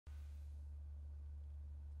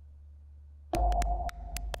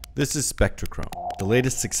This is SPECTACHROME, the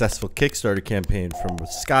latest successful Kickstarter campaign from a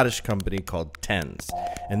Scottish company called TENS,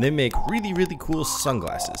 and they make really cool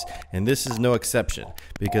sunglasses, and this is no exception,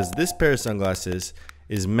 because this pair of sunglasses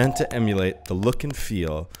is meant to emulate the look and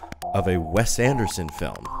feel of a Wes Anderson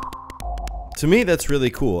film. To me, that's really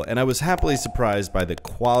cool, and I was happily surprised by the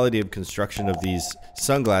quality of construction of these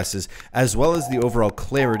sunglasses, as well as the overall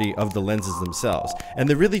clarity of the lenses themselves, and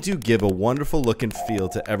they really do give a wonderful look and feel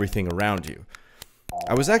to everything around you.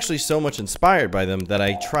 I was actually so much inspired by them that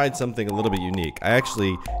I tried something a little bit unique. I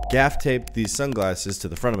actually gaff taped these sunglasses to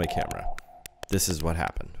the front of my camera. This is what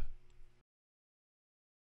happened.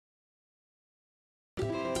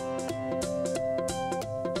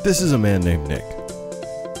 This is a man named Nick.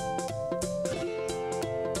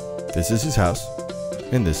 This is his house,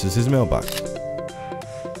 and this is his mailbox.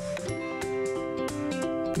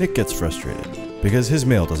 Nick gets frustrated because his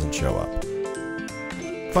mail doesn't show up.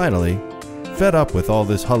 Finally, fed up with all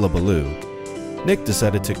this hullabaloo, Nick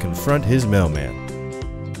decided to confront his mailman.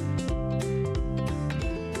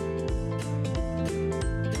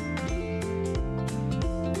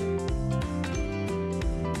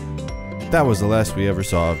 That was the last we ever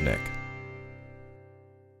saw of Nick.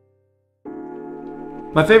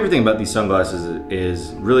 My favorite thing about these sunglasses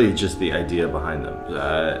is really just the idea behind them.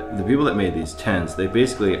 The people that made these TENS, they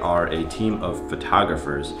basically are a team of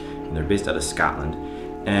photographers, and they're based out of Scotland.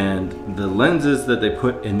 And the lenses that they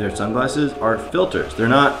put in their sunglasses are filters. They're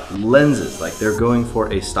not lenses, like they're going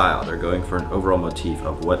for a style. They're going for an overall motif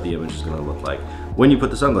of what the image is gonna look like when you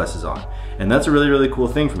put the sunglasses on. And that's a really cool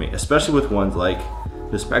thing for me, especially with ones like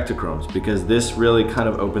the SPECTACHROMEs, because this really kind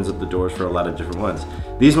of opens up the doors for a lot of different ones.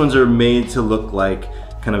 These ones are made to look like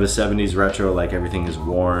kind of a 70s retro, like everything is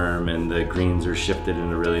warm and the greens are shifted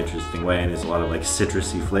in a really interesting way, and there's a lot of like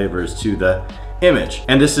citrusy flavors to the image.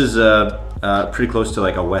 And this is pretty close to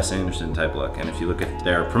like a Wes Anderson type look. And if you look at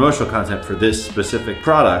their promotional content for this specific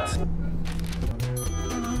product,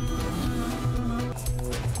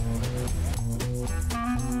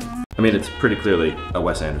 I mean, it's pretty clearly a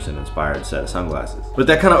Wes Anderson inspired set of sunglasses. But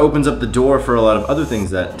that kind of opens up the door for a lot of other things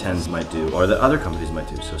that TENS might do, or that other companies might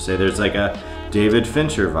do. So say there's like a David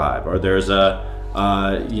Fincher vibe, or there's a,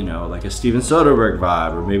 you know, like a Steven Soderbergh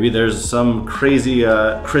vibe, or maybe there's some crazy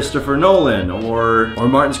Christopher Nolan or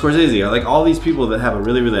Martin Scorsese, or like all these people that have a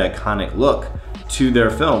really iconic look to their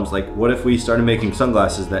films. Like, what if we started making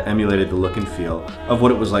sunglasses that emulated the look and feel of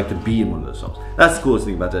what it was like to be in one of those films? That's the coolest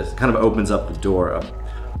thing about this. It kind of opens up the door of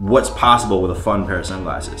what's possible with a fun pair of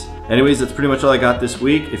sunglasses. Anyways, that's pretty much all I got this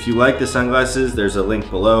week. If you like the sunglasses, there's a link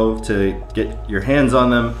below to get your hands on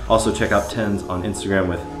them. Also check out TENS on Instagram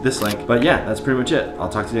with this link. But yeah, that's pretty much it. I'll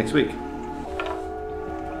talk to you next week.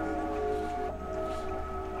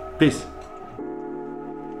 Peace.